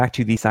Back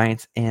to the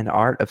Science and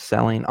Art of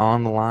Selling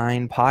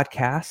Online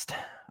podcast.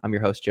 I'm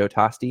your host, Joe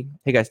Tosti.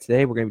 Hey guys,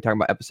 today we're going to be talking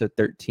about episode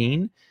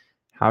 13,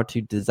 how to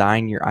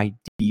design your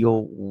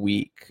ideal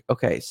week.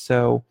 Okay,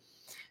 so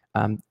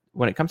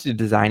when it comes to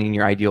designing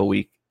your ideal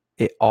week,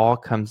 it all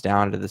comes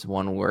down to this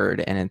one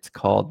word, and it's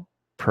called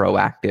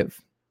proactive,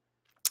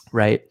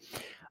 right?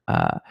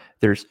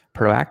 There's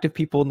proactive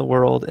people in the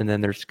world, and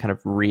then there's kind of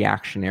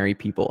reactionary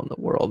people in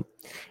the world.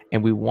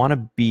 And we want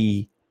to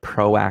be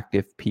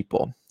proactive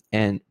people.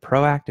 And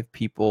proactive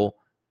people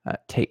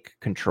take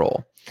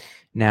control.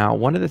 Now,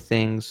 one of the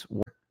things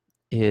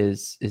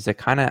is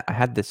I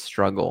had this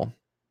struggle,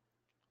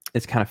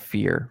 this kind of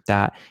fear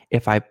that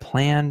if I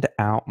planned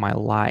out my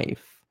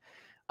life,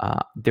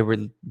 there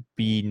would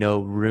be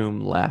no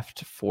room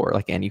left for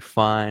like any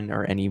fun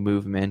or any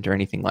movement or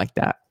anything like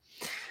that.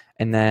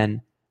 And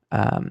then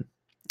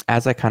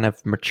as I kind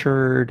of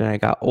matured and I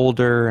got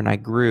older and I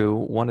grew,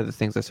 one of the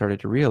things I started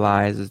to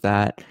realize is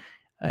that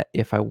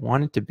if I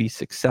wanted to be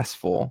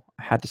successful,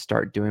 I had to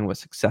start doing what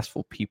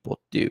successful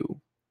people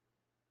do.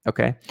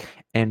 Okay.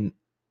 And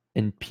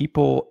I'll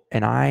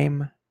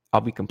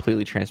be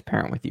completely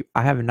transparent with you.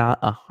 I have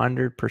not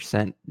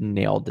 100%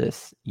 nailed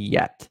this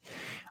yet.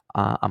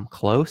 I'm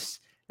close.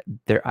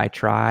 I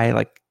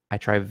try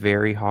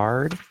very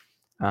hard.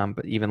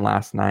 But even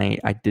last night,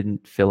 I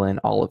didn't fill in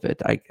all of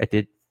it. I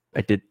did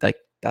like,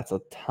 that's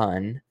a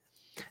ton.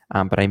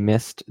 But I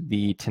missed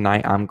the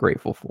tonight I'm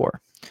grateful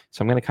for.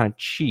 So I'm going to kind of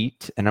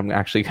cheat, and I'm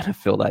actually going to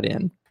fill that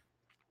in.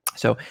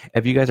 So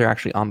if you guys are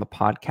actually on the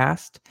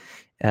podcast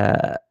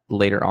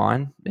later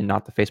on and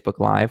not the Facebook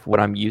Live, what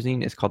I'm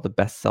using is called the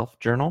Best Self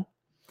Journal.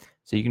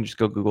 So you can just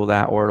go Google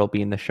that, or it'll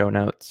be in the show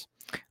notes.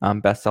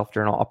 Best Self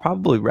Journal. I'll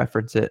probably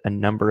reference it a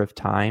number of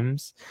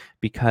times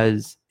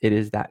because it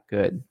is that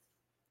good.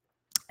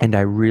 And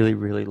I really,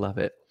 really love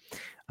it.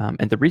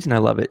 And the reason I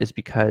love it is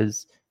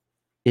because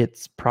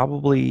it's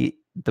probably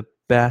the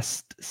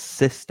best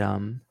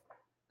system.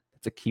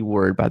 It's a key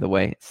word, by the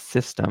way,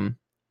 system,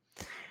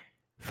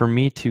 for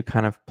me to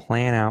kind of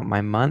plan out my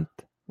month,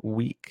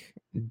 week,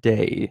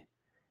 day,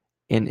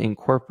 and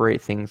incorporate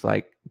things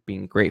like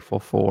being grateful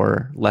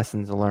for,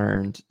 lessons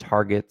learned,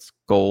 targets,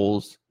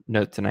 goals,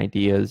 notes and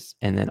ideas,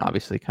 and then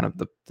obviously kind of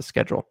the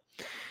schedule.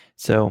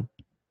 So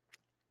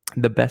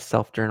the Best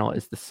Self Journal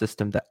is the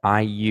system that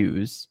I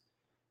use.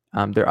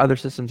 There are other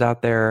systems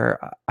out there.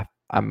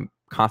 I'm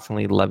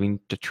constantly loving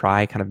to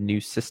try kind of new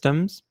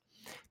systems.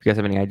 If you guys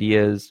have any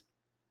ideas,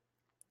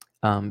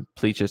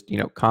 please just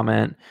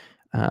comment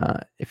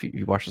if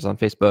you watch this on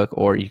Facebook,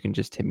 or you can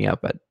just hit me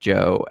up at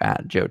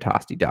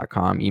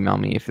joe@joetosti.com. Email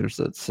me if there's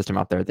a system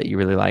out there that you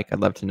really like. I'd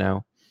love to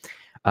know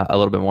a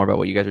little bit more about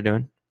what you guys are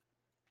doing.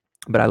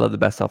 But I love the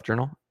Best Self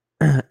Journal.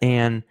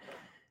 And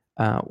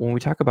when we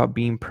talk about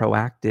being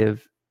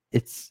proactive,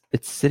 it's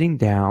sitting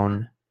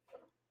down,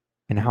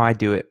 and how I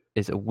do it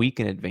is a week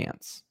in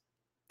advance.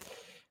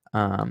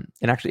 And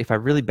actually, if I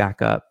really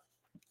back up,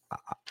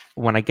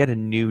 when I get a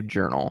new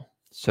journal,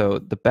 so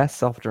the Best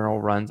Self Journal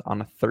runs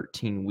on a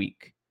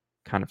 13-week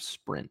kind of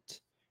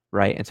sprint,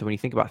 right? And so when you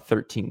think about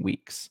 13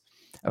 weeks,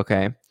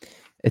 okay,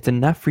 it's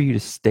enough for you to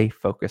stay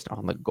focused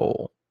on the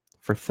goal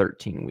for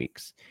 13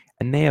 weeks.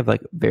 And they have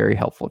like very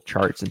helpful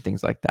charts and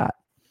things like that.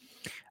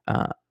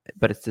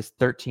 But it's this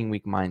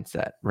 13-week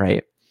mindset,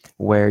 right?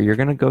 Where you're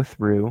going to go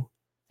through,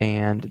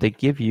 and they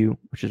give you,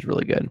 which is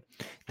really good,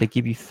 they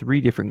give you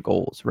 3 different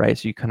goals, right?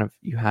 So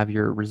you have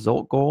your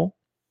result goal,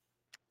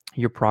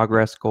 your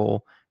progress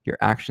goal, your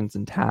actions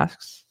and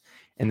tasks,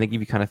 and they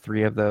give you kind of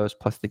 3 of those,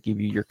 plus they give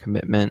you your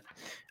commitment.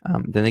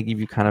 Then they give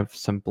you kind of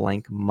some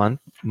blank month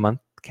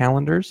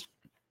calendars,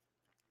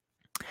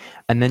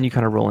 and then you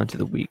kind of roll into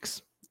the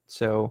weeks.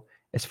 So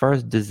as far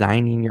as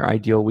designing your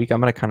ideal week,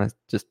 I'm going to kind of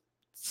just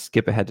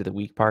skip ahead to the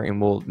week part,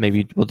 and we'll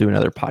do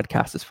another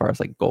podcast as far as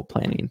like goal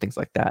planning and things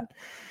like that.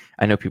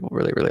 I know people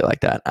really, really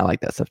like that. I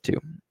like that stuff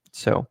too.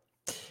 So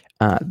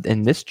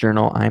in this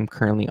journal, I'm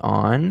currently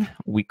on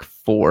week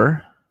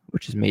 4,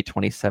 which is May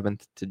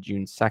 27th to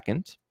June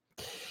 2nd.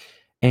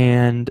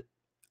 And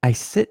I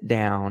sit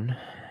down,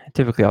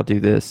 typically I'll do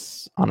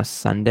this on a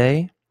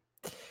Sunday.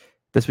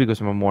 This week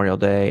was Memorial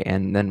Day.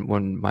 And then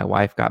when my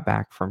wife got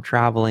back from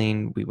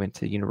traveling, we went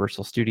to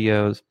Universal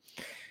Studios,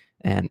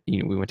 and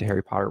we went to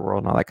Harry Potter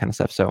World and all that kind of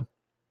stuff. So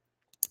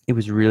it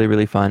was really,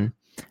 really fun.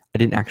 I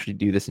didn't actually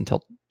do this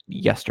until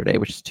yesterday,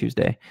 which is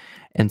Tuesday.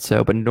 And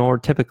so, but nor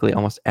typically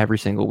almost every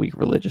single week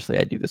religiously,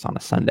 I do this on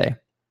a Sunday.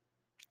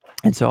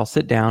 And so I'll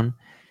sit down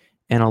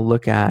and I'll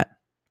look at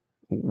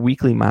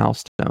weekly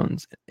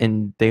milestones,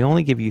 and they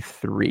only give you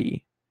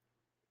 3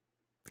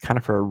 kind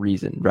of for a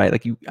reason, right?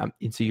 Like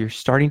and so you're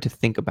starting to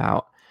think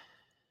about,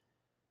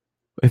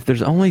 if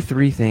there's only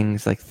 3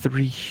 things, like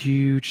 3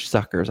 huge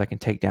suckers I can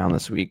take down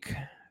this week,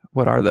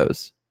 what are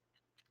those?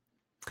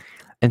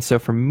 And so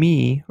for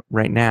me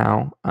right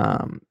now,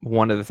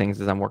 one of the things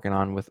is I'm working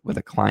on with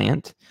a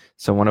client.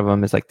 So one of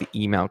them is like the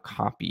email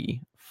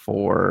copy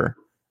for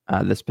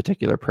this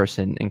particular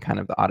person and kind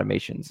of the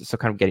automations. So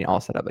kind of getting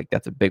all set up, like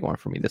that's a big one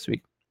for me this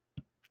week.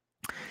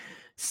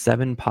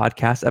 7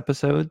 podcast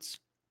episodes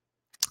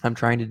I'm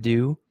trying to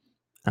do.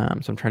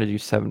 So I'm trying to do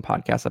 7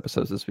 podcast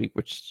episodes this week,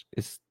 which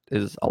is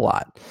a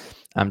lot,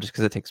 just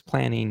because it takes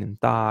planning and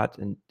thought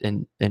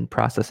and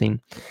processing.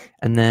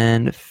 And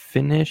then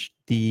finish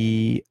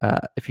the,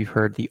 if you've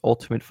heard, the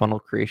Ultimate Funnel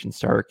Creation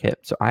Starter Kit.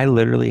 So I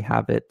literally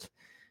have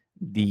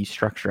the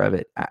structure of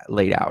it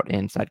laid out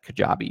inside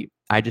Kajabi.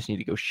 I just need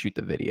to go shoot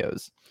the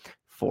videos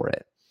for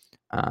it.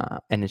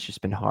 And it's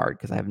just been hard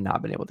because I have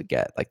not been able to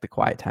get like the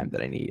quiet time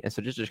that I need. And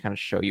so just kind of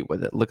show you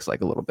what it looks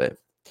like a little bit.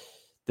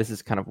 This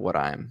is kind of what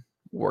I'm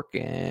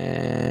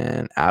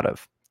working out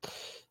of.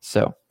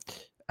 So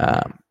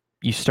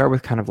you start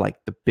with kind of like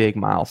the big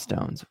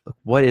milestones.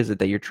 What is it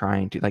that you're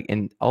trying to like?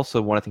 And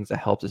also one of the things that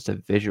helps is to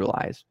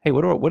visualize, hey,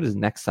 what is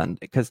next Sunday?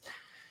 Because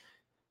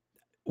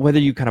whether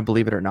you kind of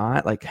believe it or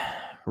not, like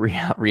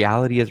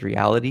reality is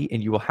reality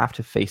and you will have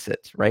to face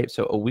it, right?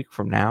 So a week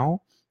from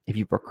now, if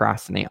you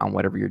procrastinate on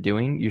whatever you're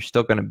doing, you're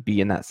still going to be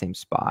in that same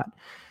spot.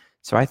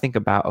 So I think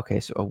about, okay,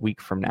 so a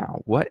week from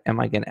now, what am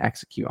I going to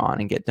execute on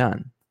and get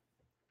done?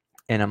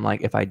 And I'm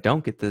like, if I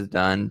don't get this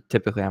done,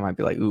 typically I might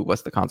be like, ooh,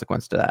 what's the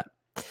consequence to that?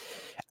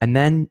 And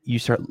then you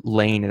start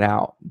laying it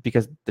out,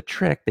 because the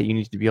trick that you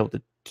need to be able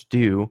to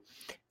do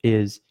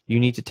is you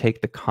need to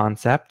take the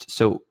concept.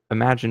 So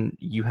imagine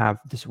you have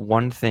this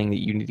one thing that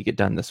you need to get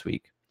done this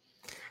week.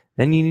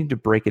 Then you need to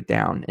break it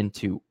down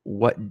into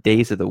what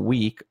days of the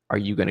week are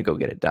you going to go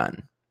get it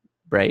done,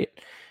 right?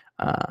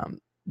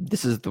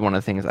 This is one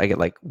of the things I get,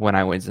 like when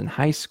I was in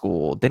high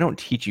school, they don't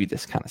teach you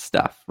this kind of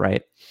stuff,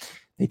 right?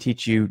 They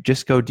teach you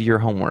just go do your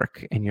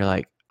homework, and you're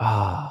like,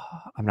 oh,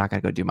 I'm not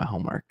going to go do my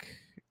homework.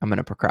 I'm going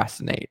to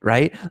procrastinate,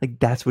 right? Like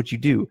that's what you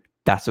do.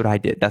 That's what I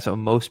did. That's what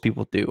most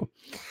people do.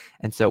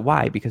 And so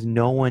why? Because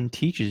no one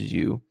teaches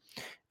you,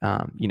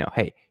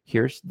 hey,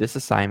 here's this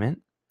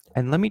assignment,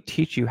 and let me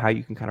teach you how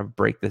you can kind of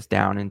break this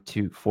down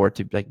for it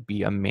to like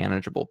be a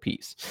manageable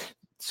piece.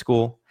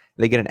 School,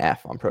 they get an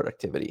F on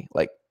productivity.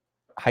 Like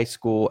high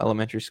school,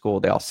 elementary school,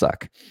 they all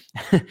suck.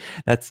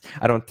 That's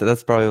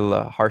probably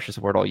the harshest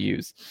word I'll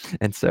use.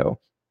 And so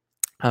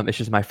it's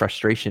just my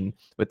frustration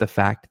with the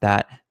fact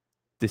that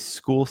the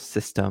school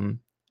system,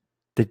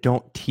 they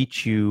don't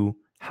teach you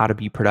how to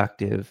be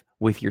productive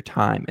with your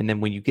time. And then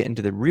when you get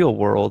into the real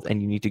world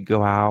and you need to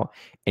go out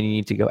and you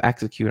need to go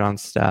execute on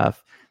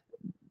stuff,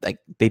 like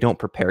they don't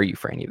prepare you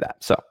for any of that.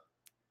 So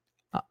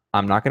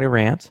I'm not going to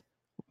rant.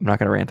 I'm not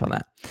going to rant on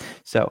that.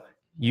 So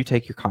you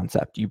take your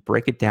concept, you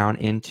break it down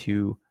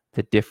into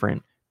the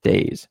different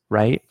days,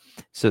 right?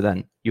 So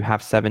then you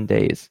have 7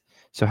 days.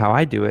 So how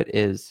I do it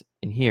is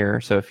in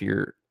here. So if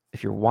you're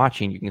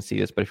watching, you can see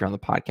this, but if you're on the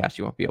podcast,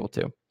 you won't be able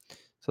to. So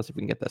let's see if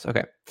we can get this.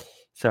 Okay.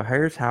 So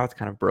here's how it's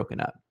kind of broken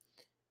up.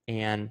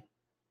 And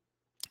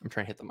I'm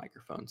trying to hit the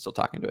microphone, still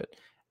talking to it.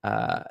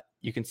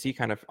 You can see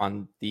kind of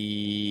on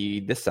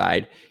this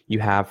side, you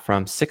have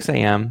from 6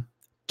 a.m.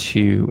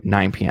 to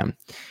 9 p.m.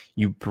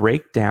 You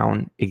break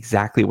down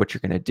exactly what you're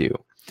going to do,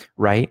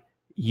 right?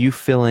 You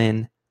fill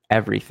in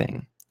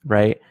everything,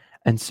 right?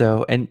 And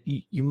so, and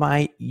you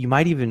might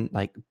even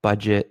like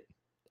budget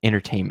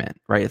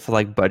entertainment, right? It's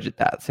like budget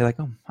that. Say like,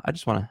 oh,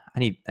 I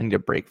need a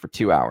break for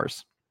 2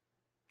 hours,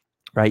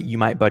 right? You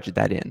might budget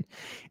that in.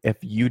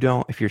 If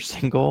you're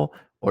single,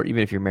 or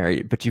even if you're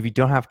married, but if you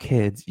don't have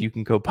kids, you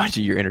can go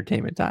budget your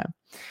entertainment time.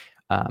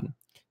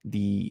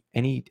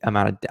 Any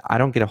amount of, I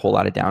don't get a whole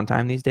lot of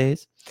downtime these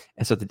days.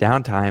 And so the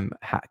downtime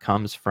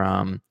comes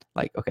from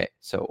like, okay,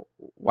 so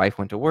wife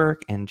went to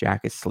work and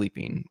Jack is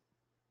sleeping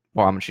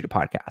while I'm gonna shoot a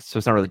podcast. So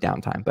it's not really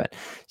downtime,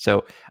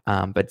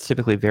 but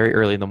typically very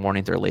early in the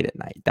mornings or late at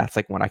night. That's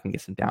like when I can get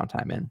some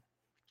downtime in.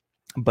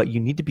 But you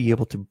need to be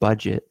able to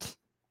budget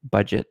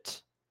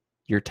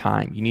your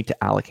time. You need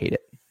to allocate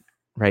it,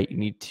 right? You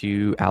need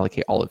to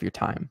allocate all of your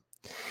time.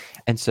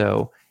 And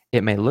so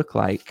it may look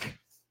like,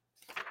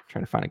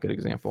 trying to find a good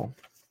example.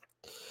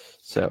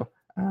 So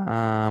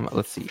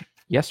let's see.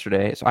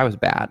 Yesterday, so I was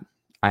bad.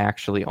 I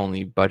actually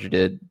only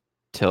budgeted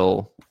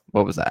till,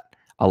 what was that?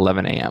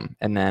 11 a.m.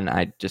 And then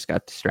I just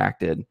got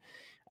distracted.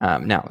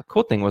 Now, the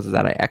cool thing was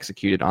that I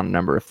executed on a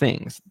number of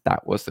things.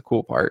 That was the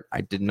cool part.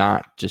 I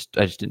just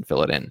didn't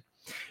fill it in.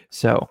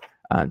 So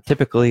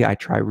typically I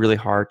try really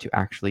hard to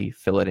actually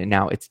fill it in.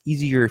 Now, it's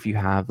easier if you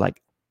have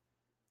like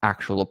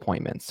actual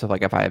appointments. So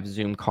like if I have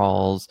Zoom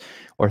calls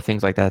or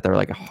things like that, they're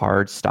like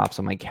hard stops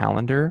on my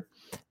calendar.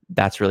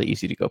 That's really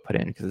easy to go put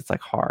in because it's like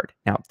hard.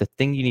 Now, the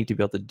thing you need to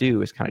be able to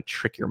do is kind of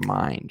trick your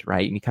mind,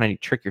 right? You kind of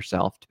need to trick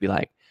yourself to be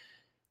like,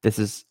 this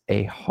is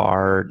a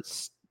hard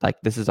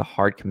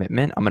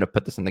commitment. I'm going to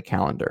put this in the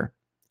calendar.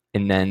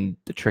 And then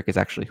the trick is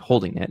actually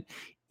holding it,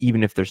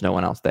 even if there's no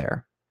one else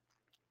there.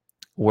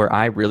 Where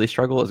I really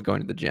struggle is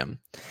going to the gym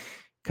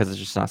because it's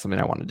just not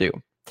something I want to do.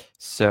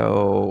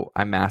 So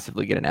I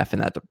massively get an F in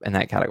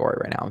that category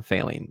right now. I'm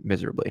failing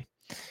miserably.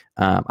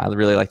 I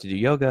really like to do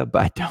yoga,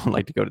 but I don't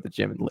like to go to the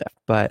gym and lift.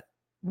 But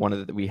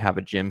we have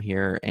a gym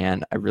here,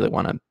 and I really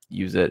want to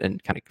use it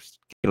and kind of get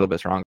a little bit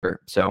stronger.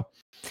 So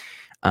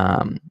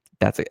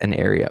that's an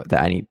area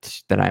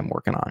that I'm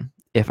working on.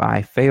 If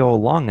I fail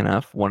long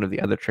enough, one of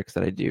the other tricks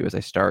that I do is I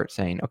start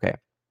saying, okay,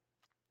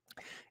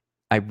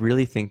 I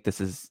really think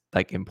this is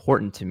like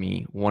important to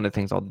me. One of the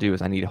things I'll do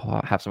is I need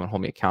to have someone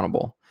hold me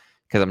accountable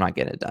because I'm not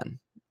getting it done.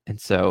 And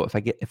so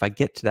if I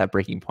get to that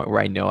breaking point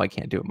where I know I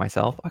can't do it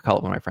myself, I call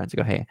up one of my friends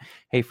and go,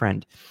 hey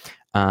friend,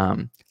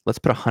 let's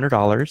put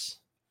 $100.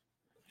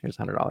 Here's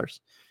 $100.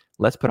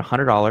 Let's put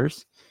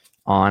 $100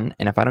 on,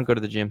 and if I don't go to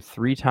the gym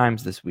 3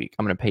 times this week,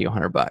 I'm going to pay you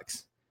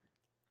 $100.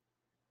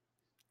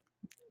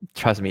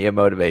 Trust me, it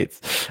motivates.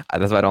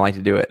 That's why I don't like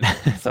to do it.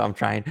 So I'm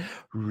trying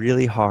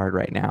really hard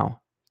right now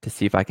to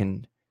see if I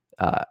can,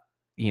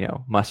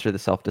 muster the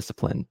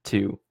self-discipline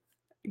to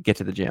get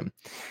to the gym.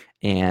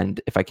 And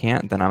if I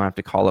can't, then I'm gonna have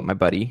to call up my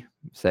buddy,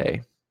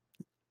 say,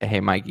 hey,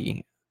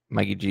 Mikey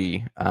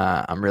G,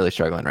 I'm really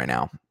struggling right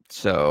now.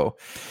 So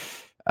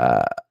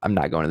I'm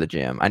not going to the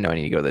gym. I know I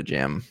need to go to the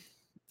gym.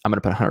 I'm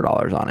gonna put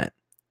 $100 on it.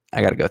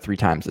 I got to go 3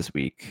 times this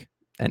week,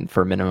 and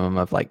for a minimum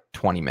of like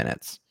 20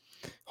 minutes.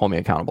 Hold me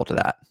accountable to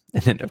that.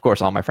 And then, of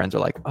course, all my friends are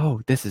like,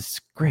 oh, this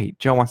is great.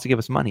 Joe wants to give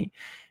us money.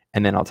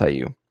 And then I'll tell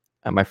you,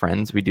 my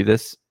friends, we do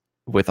this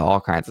with all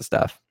kinds of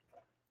stuff.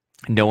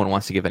 No one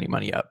wants to give any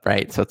money up,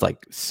 right? So it's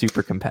like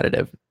super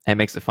competitive. And it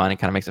makes it fun. It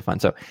kind of makes it fun.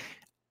 So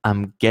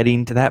I'm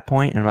getting to that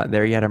point, and I'm not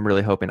there yet. I'm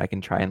really hoping I can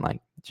try and like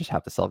just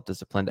have the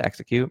self-discipline to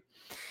execute.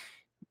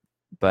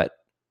 But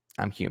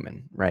I'm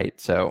human, right?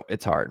 So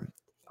it's hard.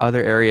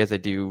 Other areas I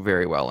do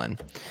very well in.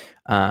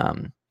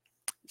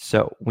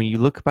 So when you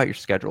look about your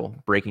schedule,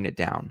 breaking it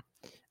down,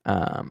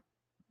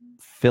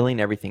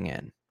 filling everything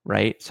in,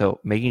 right? So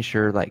making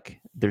sure like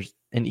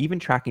and even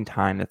tracking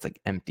time that's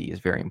like empty is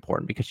very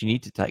important, because you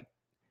need to like,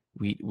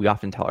 we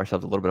often tell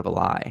ourselves a little bit of a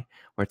lie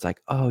where it's like,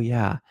 oh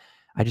yeah,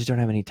 I just don't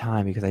have any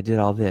time because I did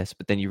all this.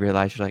 But then you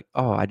realize you're like,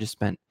 oh, I just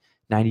spent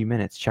 90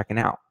 minutes checking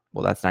out.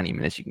 Well, that's 90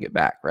 minutes you can get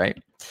back,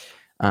 right?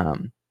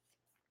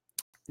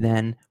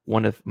 Then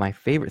one of my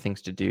favorite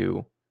things to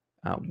do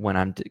when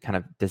I'm kind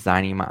of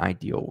designing my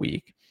ideal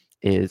week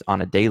is on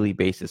a daily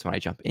basis when I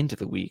jump into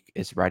the week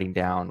is writing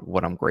down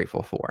what I'm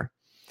grateful for.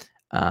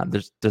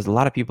 There's a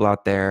lot of people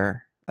out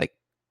there, like,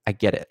 I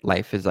get it.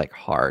 Life is like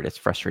hard. It's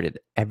frustrated.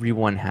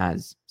 Everyone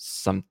has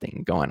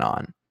something going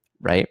on,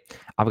 right?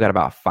 I've got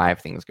about 5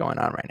 things going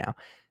on right now.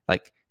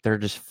 Like, there are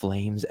just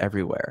flames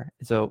everywhere.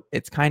 So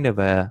it's kind of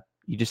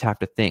you just have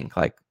to think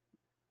like,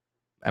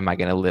 am I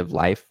going to live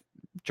life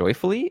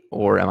joyfully,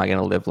 or am I going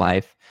to live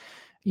life,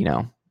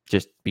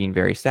 just being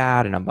very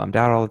sad and I'm bummed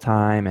out all the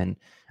time? And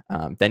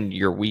then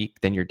your week,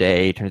 then your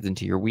day turns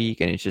into your week,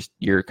 and it's just,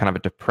 you're kind of a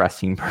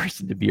depressing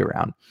person to be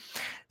around.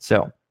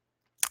 So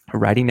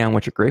writing down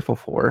what you're grateful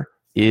for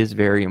is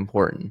very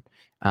important,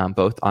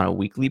 both on a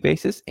weekly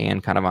basis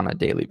and kind of on a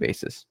daily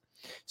basis.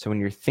 So when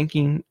you're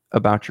thinking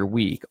about your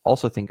week,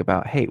 also think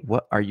about, hey,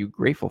 what are you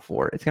grateful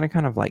for? It's going to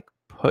kind of like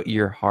put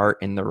your heart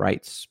in the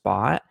right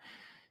spot,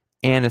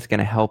 and it's going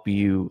to help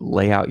you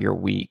lay out your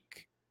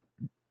week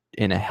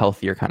in a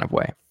healthier kind of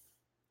way.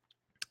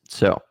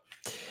 So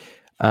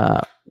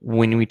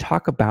when we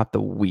talk about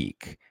the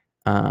week,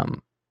 a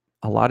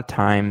lot of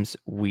times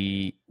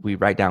we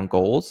write down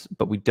goals,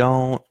 but we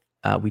don't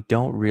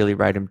really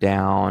write them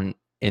down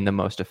in the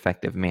most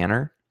effective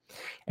manner.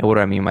 And what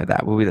do I mean by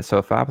that? So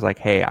if I was like,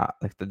 hey,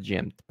 like the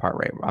gym part,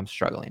 right, where I'm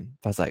struggling.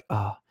 If I was like,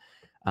 oh,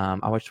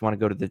 I just want to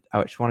go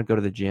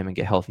to the gym and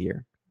get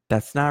healthier.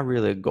 That's not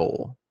really a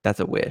goal. That's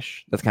a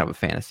wish. That's kind of a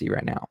fantasy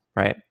right now,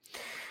 right?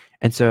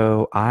 And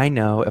so I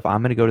know if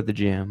I'm going to go to the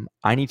gym,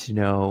 I need to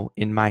know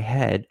in my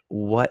head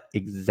what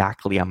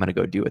exactly I'm going to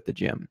go do at the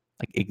gym,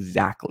 like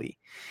exactly.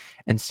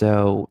 And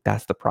so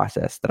that's the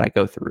process that I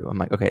go through. I'm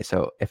like, okay,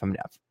 so if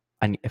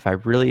I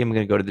really am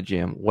going to go to the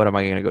gym, what am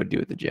I going to go do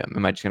at the gym?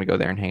 Am I just going to go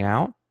there and hang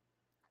out?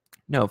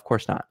 No, of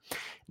course not.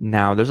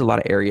 Now, there's a lot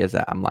of areas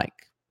that I'm like,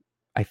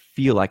 I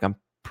feel like I'm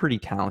pretty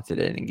talented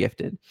in and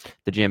gifted.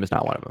 The gym is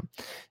not one of them.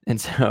 And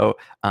so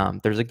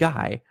there's a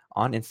guy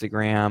on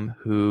Instagram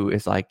who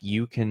is like,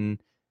 you can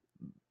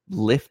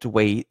lift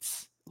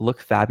weights,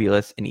 look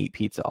fabulous, and eat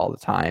pizza all the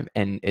time,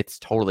 and it's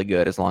totally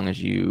good as long as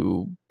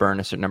you burn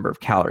a certain number of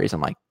calories.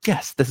 I'm like,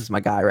 yes, this is my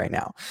guy right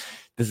now.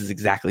 This is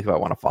exactly who I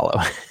want to follow.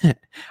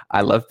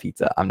 I love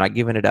pizza. I'm not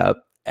giving it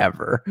up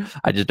ever.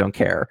 I just don't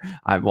care.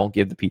 I won't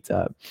give the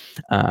pizza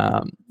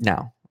up.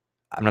 Now,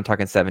 I'm not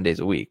talking 7 days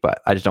a week,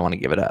 but I just don't want to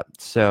give it up.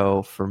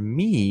 So for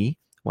me,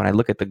 when I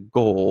look at the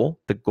goal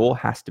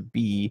has to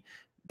be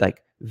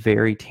like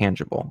very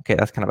tangible. Okay,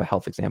 that's kind of a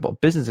health example.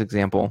 Business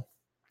example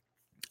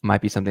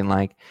might be something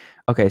like,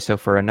 okay, so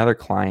for another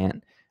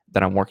client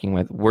that I'm working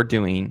with,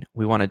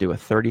 we want to do a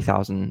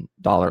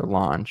 $30,000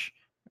 launch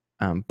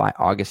by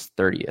August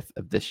 30th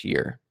of this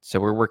year.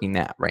 So we're working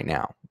that right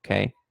now.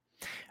 Okay.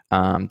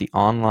 The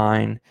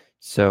online.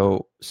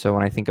 So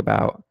when I think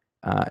about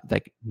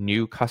like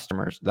new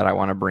customers that I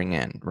want to bring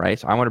in, right?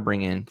 So I want to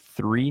bring in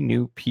 3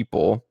 new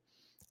people.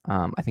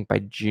 I think by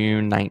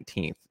June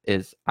 19th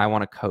I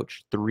want to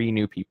coach 3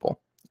 new people.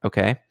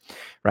 Okay.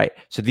 Right.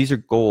 So these are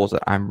goals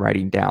that I'm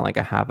writing down. Like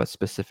I have a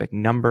specific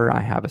number,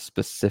 I have a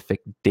specific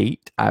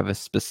date, I have a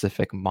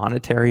specific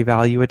monetary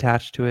value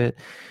attached to it.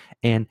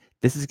 And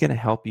this is going to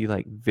help you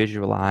like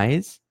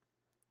visualize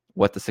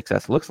what the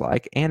success looks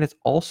like. And it's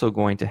also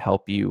going to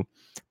help you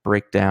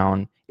break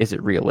down, is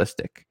it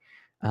realistic?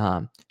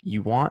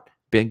 You want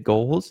big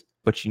goals,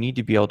 but you need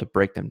to be able to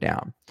break them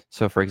down.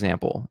 So for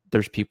example,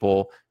 there's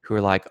people who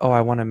are like, oh, I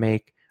want to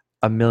make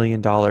 $1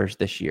 million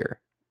this year,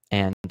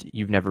 and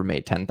you've never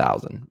made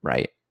 10,000,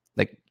 right?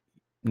 Like,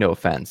 no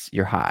offense,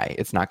 you're high.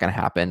 It's not going to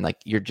happen. Like,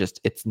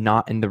 it's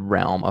not in the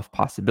realm of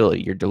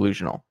possibility. You're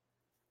delusional.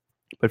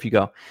 But if you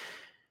go,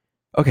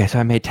 okay, so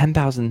I made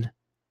 10,000,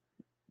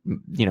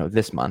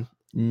 this month.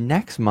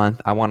 Next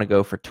month, I want to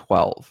go for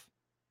 12,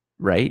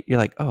 right? You're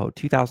like, oh,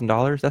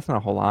 $2,000? That's not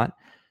a whole lot.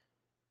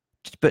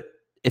 But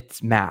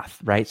it's math,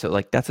 right? So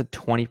like that's a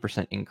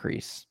 20%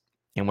 increase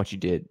in what you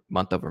did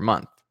month over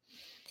month.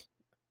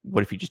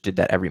 What if you just did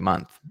that every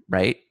month,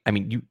 right? I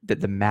mean,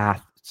 the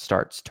math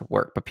starts to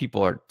work, but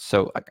people are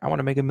so like, I want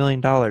to make $1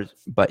 million,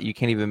 but you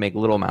can't even make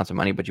little amounts of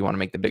money, but you want to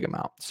make the big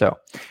amount. So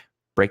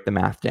break the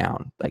math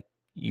down. Like,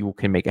 you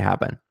can make it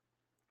happen.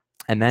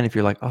 And then if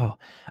you're like, oh,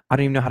 I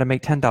don't even know how to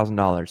make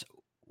 $10,000.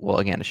 Well,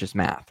 again, it's just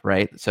math,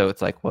 right? So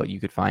it's like, well, you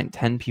could find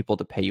 10 people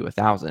to pay you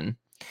 1,000.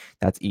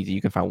 That's easy.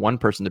 You can find one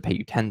person to pay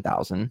you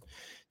 10,000.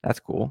 That's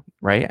cool,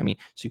 right? I mean,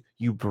 so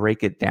you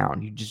break it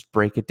down. You just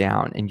break it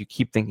down, and you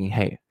keep thinking,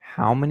 hey,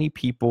 how many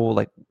people?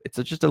 Like, it's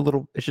just a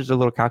little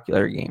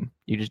calculator game.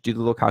 You just do the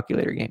little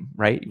calculator game,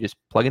 right? You just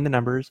plug in the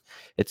numbers,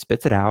 it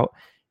spits it out,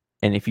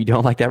 and if you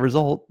don't like that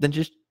result, then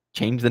just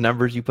change the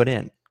numbers you put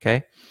in.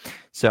 Okay,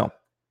 so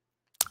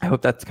I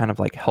hope that's kind of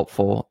like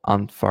helpful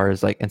on far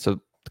as like, and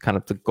so kind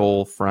of the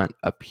goal front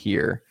up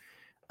here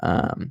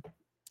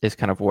is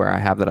kind of where I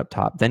have that up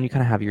top. Then you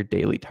kind of have your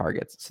daily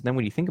targets. So then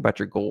when you think about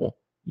your goal,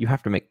 you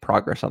have to make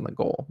progress on the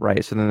goal,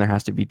 right? So then there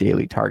has to be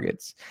daily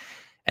targets.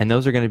 And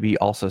those are going to be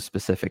also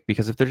specific,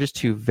 because if they're just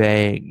too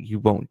vague, you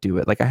won't do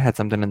it. Like, I had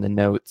something in the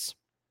notes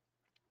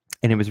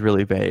and it was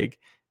really vague.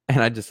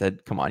 And I just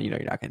said, come on, you're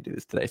not going to do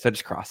this today. So I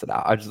just crossed it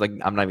out. I was just like,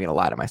 I'm not even going to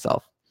lie to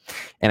myself.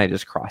 And I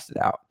just crossed it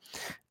out.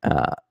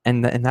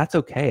 And that's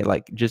okay.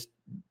 Like, just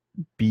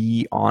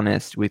be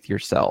honest with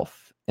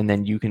yourself, and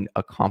then you can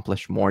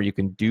accomplish more. You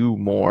can do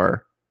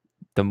more.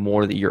 The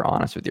more that you're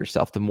honest with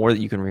yourself, the more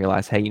that you can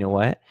realize, hey, you know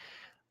what?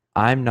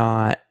 I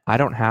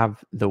don't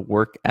have the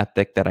work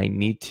ethic that I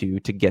need to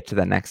get to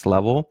the next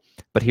level,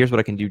 but here's what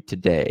I can do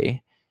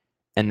today.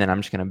 And then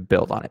I'm just going to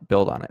build on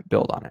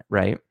it,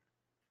 right?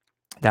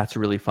 That's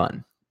really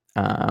fun.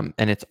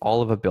 And it's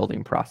all of a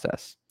building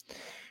process.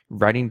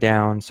 Writing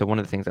down. So one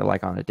of the things I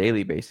like on a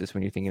daily basis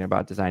when you're thinking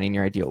about designing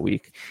your ideal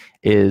week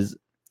is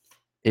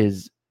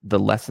the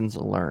lessons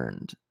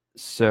learned.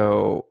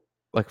 So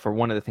like, for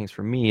one of the things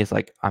for me is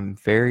like, I'm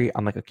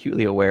like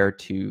acutely aware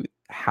to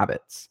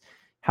habits.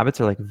 Habits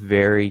are like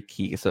very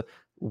key. So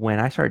when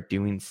I start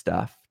doing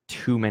stuff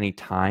too many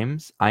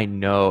times, I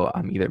know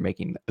I'm either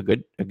making a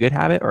good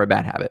habit or a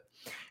bad habit.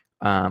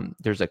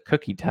 There's a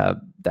cookie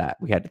tub that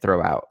we had to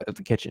throw out of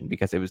the kitchen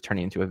because it was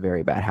turning into a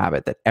very bad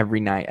habit, that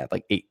every night at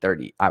like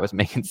 8:30, I was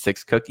making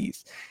 6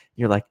 cookies.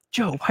 You're like,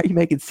 Joe, why are you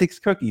making 6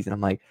 cookies? And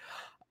I'm like,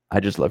 I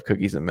just love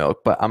cookies and milk,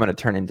 but I'm going to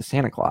turn into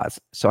Santa Claus,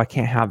 so I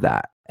can't have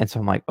that. And so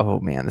I'm like, oh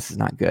man, this is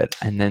not good.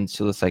 And then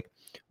so it's like,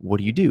 what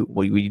do you do?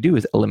 What you do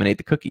is eliminate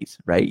the cookies,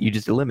 right? You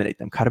just eliminate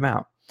them, cut them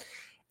out.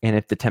 And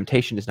if the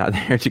temptation is not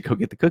there to go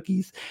get the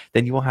cookies,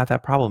 then you won't have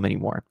that problem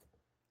anymore.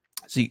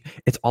 So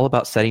it's all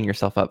about setting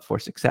yourself up for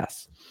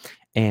success.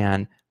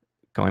 And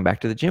going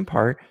back to the gym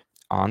part,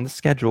 on the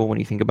schedule, when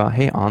you think about,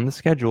 hey, on the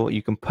schedule,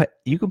 you can put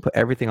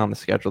everything on the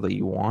schedule that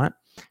you want,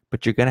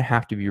 but you're going to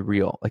have to be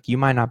real. Like, you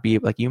might not be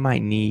like, you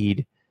might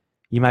be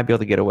able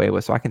to get away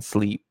with, so I can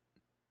sleep.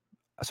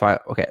 So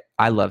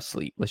I love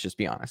sleep. Let's just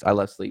be honest. I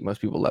love sleep.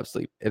 Most people love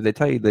sleep. If they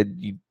tell you that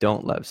you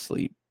don't love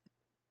sleep,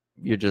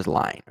 you're just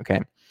lying. Okay.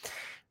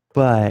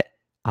 But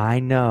I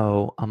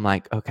know, I'm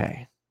like,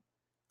 okay,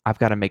 I've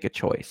got to make a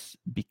choice,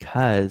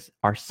 because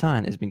our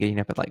son has been getting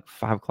up at like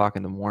 5 o'clock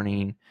in the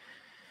morning.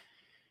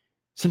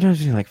 Sometimes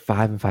between like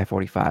 5 and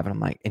 5:45, and I'm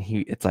like, and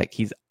it's like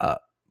he's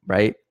up,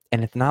 right?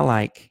 And it's not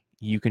like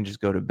you can just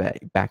go to bed,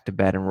 back to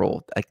bed and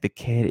roll. Like, the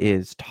kid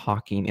is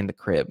talking in the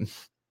crib,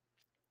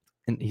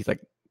 and he's like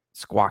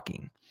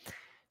squawking.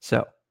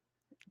 So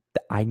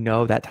I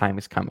know that time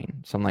is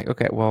coming. So I'm like,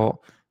 okay,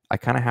 well, I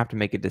kind of have to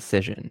make a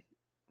decision,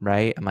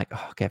 right? I'm like,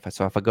 oh, okay,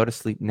 if I go to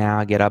sleep now,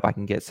 I get up, I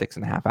can get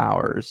 6.5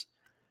 hours,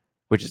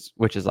 which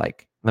is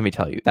like, let me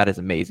tell you, that is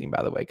amazing,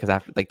 by the way, because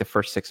after like the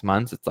first 6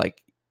 months, it's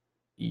like,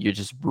 you're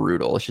just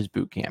brutal. It's just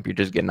boot camp. You're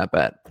just getting up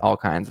at all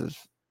kinds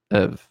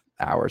of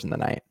hours in the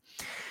night.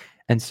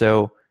 And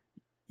so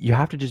you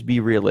have to just be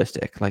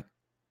realistic. Like,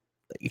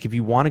 if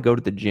you want to go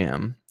to the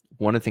gym,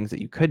 one of the things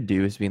that you could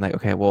do is being like,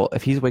 okay, well,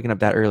 if he's waking up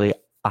that early,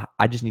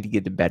 I just need to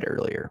get to bed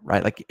earlier,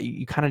 right? Like,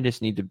 you kind of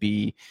just need to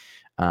be,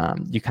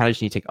 you kind of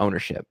just need to take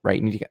ownership,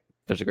 right?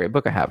 There's a great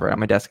book I have right on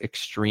my desk,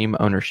 Extreme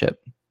Ownership.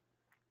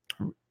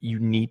 You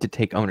need to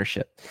take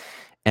ownership.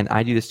 And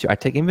I do this too. I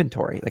take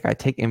inventory.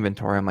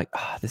 I'm like,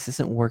 this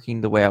isn't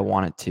working the way I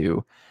want it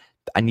to.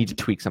 I need to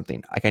tweak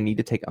something. Like, I need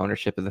to take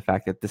ownership of the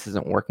fact that this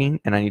isn't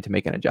working, and I need to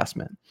make an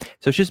adjustment.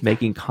 So it's just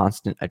making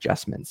constant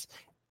adjustments.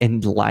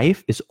 And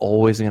life is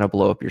always going to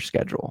blow up your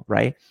schedule,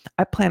 right?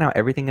 I plan out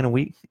everything in a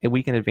week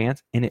in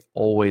advance, and it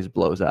always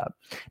blows up.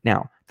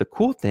 Now, the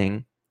cool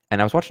thing,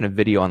 and I was watching a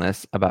video on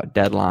this about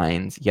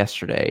deadlines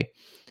yesterday,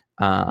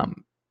 and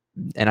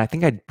I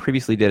think I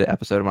previously did an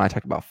episode when I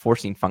talked about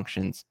forcing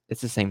functions.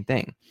 It's the same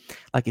thing.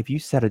 Like if you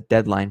set a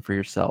deadline for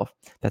yourself,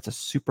 that's a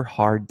super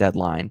hard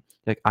deadline.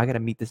 Like I got to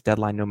meet this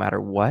deadline no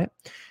matter what.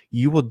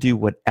 You will do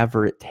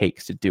whatever it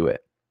takes to do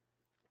it.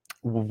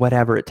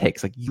 Whatever it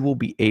takes. Like you will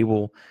be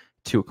able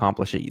to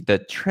accomplish it. The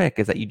trick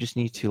is that you just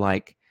need to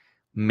like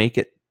make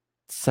it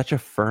such a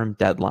firm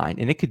deadline.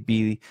 And it could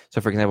be,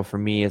 so for example, for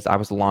me, as I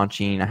was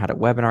launching, I had a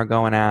webinar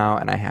going out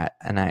and I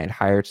had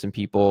hired some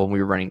people and we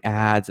were running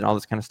ads and all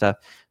this kind of stuff.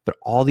 But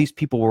all these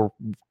people were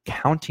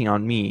counting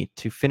on me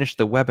to finish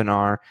the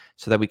webinar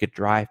so that we could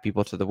drive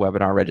people to the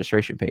webinar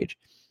registration page.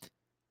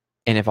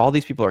 And if all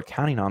these people are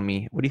counting on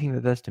me, what do you think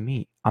that does to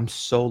me? I'm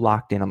so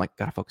locked in. I'm like,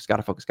 gotta focus,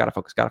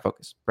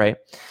 right?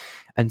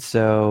 And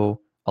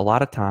so a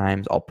lot of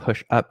times I'll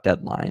push up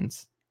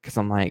deadlines because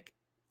I'm like,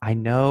 I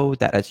know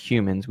that as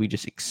humans, we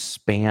just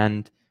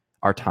expand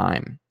our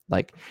time.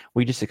 Like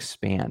we just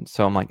expand.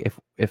 So I'm like,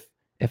 if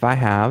I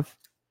have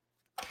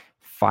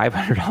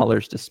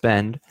 $500 to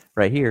spend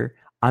right here,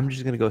 I'm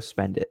just going to go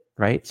spend it,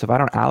 right? So if I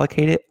don't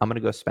allocate it, I'm going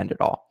to go spend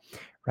it all,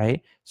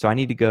 right? So I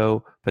need to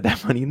go put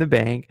that money in the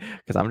bank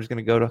because I'm just going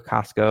to go to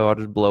Costco. I'll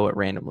just blow it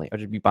randomly. I'll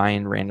just be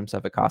buying random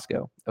stuff at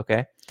Costco,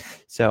 okay?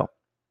 So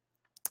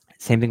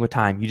same thing with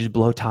time. You just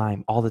blow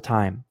time all the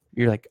time.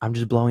 You're like, I'm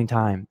just blowing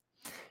time,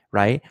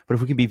 right? But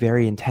if we can be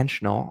very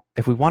intentional,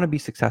 if we want to be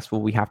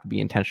successful, we have to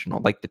be intentional.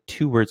 Like the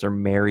two words are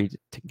married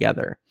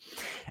together.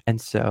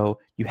 And so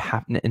you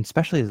have, and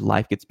especially as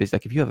life gets busy,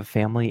 like if you have a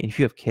family and if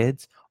you have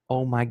kids,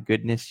 oh my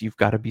goodness, you've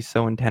got to be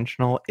so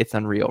intentional. It's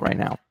unreal right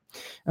now.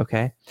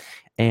 Okay.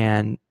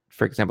 And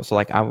for example, so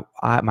like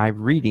my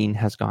reading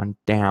has gone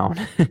down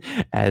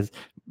as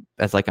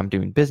like I'm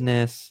doing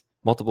business,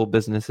 multiple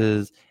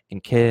businesses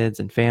and kids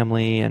and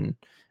family and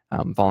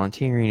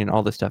volunteering and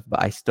all this stuff,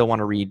 but I still want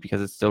to read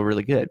because it's still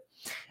really good.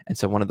 And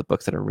so one of the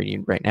books that I'm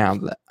reading right now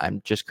that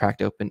I'm just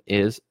cracked open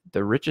is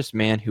The Richest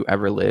Man Who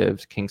Ever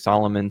Lived, King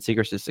Solomon,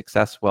 Secrets to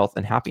Success, Wealth,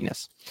 and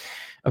Happiness.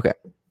 Okay.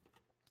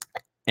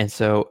 And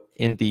so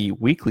in the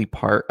weekly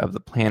part of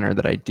the planner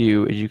that I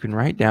do is you can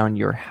write down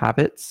your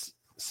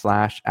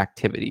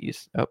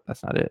habits/activities. Oh,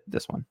 that's not it.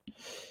 This one.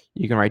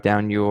 You can write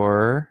down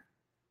your,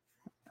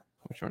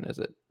 which one is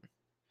it?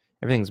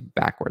 Everything's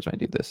backwards when I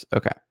do this.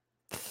 Okay.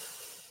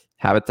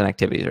 Habits and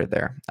activities are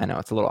there. I know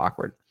it's a little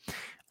awkward.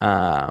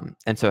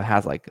 And so it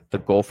has like the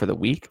goal for the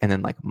week and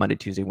then like Monday,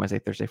 Tuesday, Wednesday,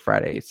 Thursday,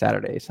 Friday,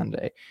 Saturday,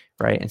 Sunday,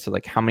 right? And so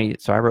like how many,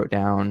 so I wrote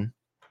down,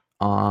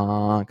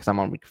 cause I'm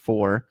on week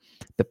 4,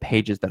 the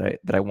pages that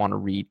I want to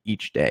read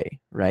each day.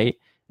 Right.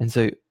 And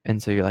so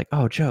you're like,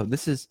 oh, Joe,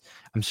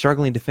 I'm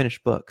struggling to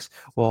finish books.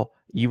 Well,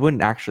 you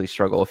wouldn't actually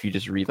struggle if you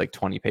just read like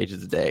 20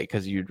 pages a day,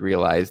 cause you'd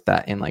realize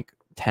that in like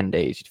 10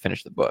 days you'd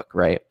finish the book,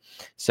 right?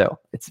 So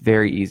it's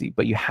very easy,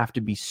 but you have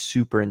to be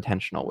super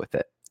intentional with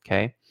it.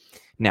 Okay.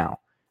 Now,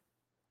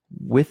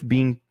 with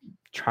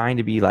trying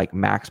to be like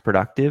max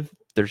productive,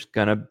 there's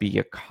gonna be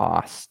a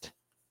cost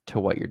to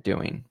what you're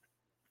doing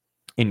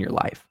in your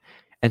life.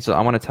 And so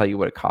I want to tell you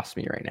what it costs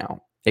me right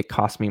now. It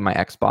cost me my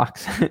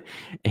Xbox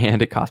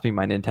and it cost me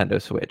my Nintendo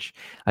Switch.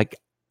 Like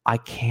I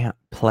can't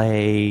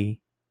play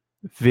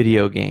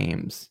video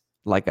games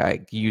like I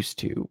used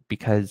to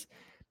because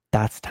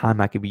that's time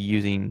I could be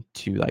using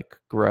to like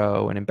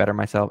grow and better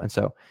myself. And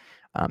so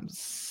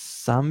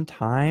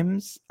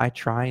sometimes I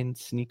try and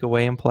sneak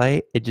away and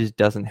play. It just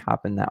doesn't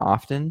happen that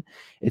often.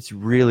 It's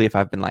really if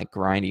I've been like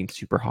grinding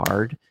super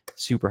hard,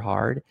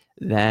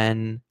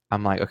 then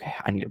I'm like, okay,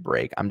 I need a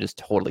break. I'm just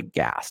totally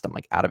gassed. I'm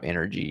like out of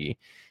energy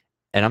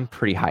and I'm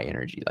pretty high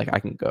energy. Like I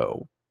can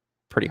go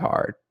pretty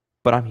hard,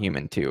 but I'm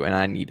human too. And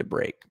I need a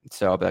break.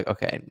 So I'll be like,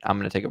 okay, I'm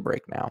going to take a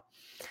break now.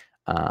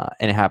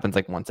 And it happens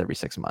like once every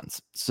 6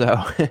 months.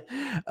 So,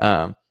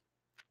 because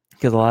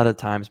a lot of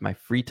times my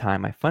free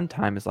time, my fun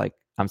time is like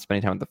I'm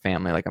spending time with the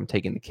family. Like I'm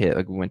taking the kid,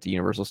 like we went to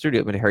Universal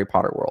Studios, went to Harry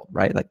Potter World,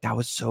 right? Like that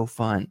was so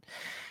fun.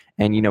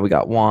 And, we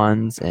got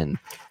wands and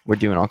we're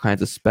doing all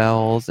kinds of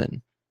spells.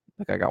 And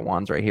like I got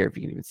wands right here if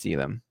you can even see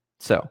them.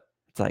 So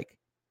it's like,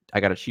 I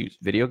got to choose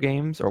video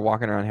games or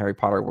walking around Harry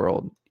Potter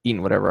World,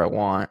 eating whatever I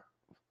want,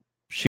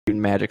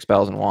 shooting magic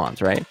spells and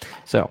wands, right?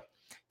 So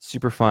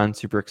super fun,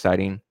 super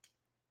exciting.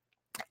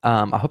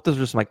 I hope those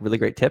are some like really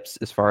great tips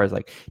as far as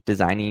like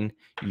designing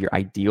your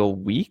ideal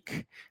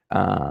week.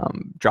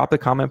 Drop a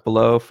comment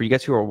below for you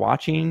guys who are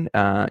watching.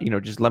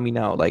 Just let me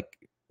know like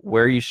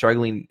where are you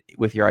struggling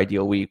with your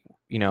ideal week,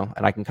 and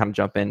I can kind of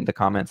jump in the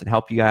comments and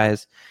help you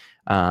guys.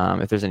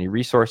 If there's any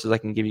resources I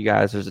can give you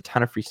guys, there's a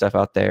ton of free stuff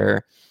out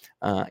there.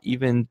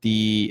 Even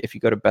if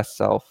you go to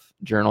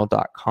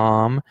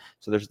bestselfjournal.com,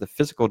 so there's the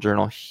physical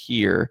journal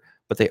here,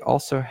 but they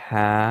also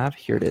have,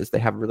 here it is, they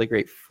have really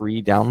great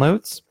free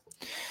downloads.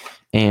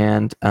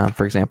 And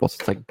for example, so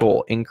it's like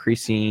goal,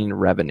 increasing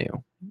revenue,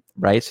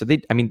 right? So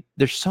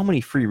there's so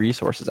many free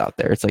resources out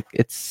there. It's like,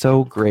 it's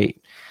so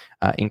great,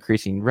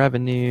 increasing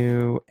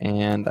revenue.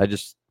 And I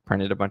just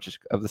printed a bunch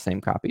of the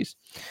same copies.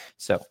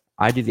 So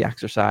I do the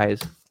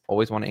exercise,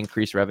 always want to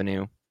increase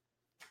revenue,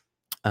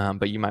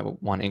 but you might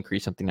want to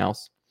increase something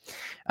else.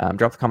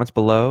 Drop the comments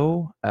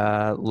below.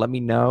 Let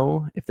me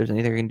know if there's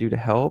anything I can do to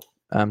help.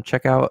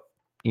 Check out,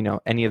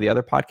 any of the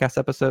other podcast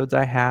episodes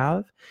I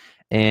have,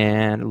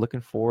 and looking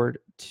forward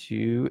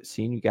to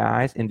seeing you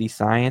guys in the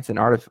Science and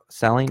Art of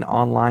Selling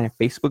online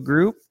Facebook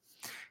group.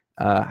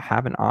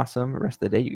 Have an awesome rest of the day.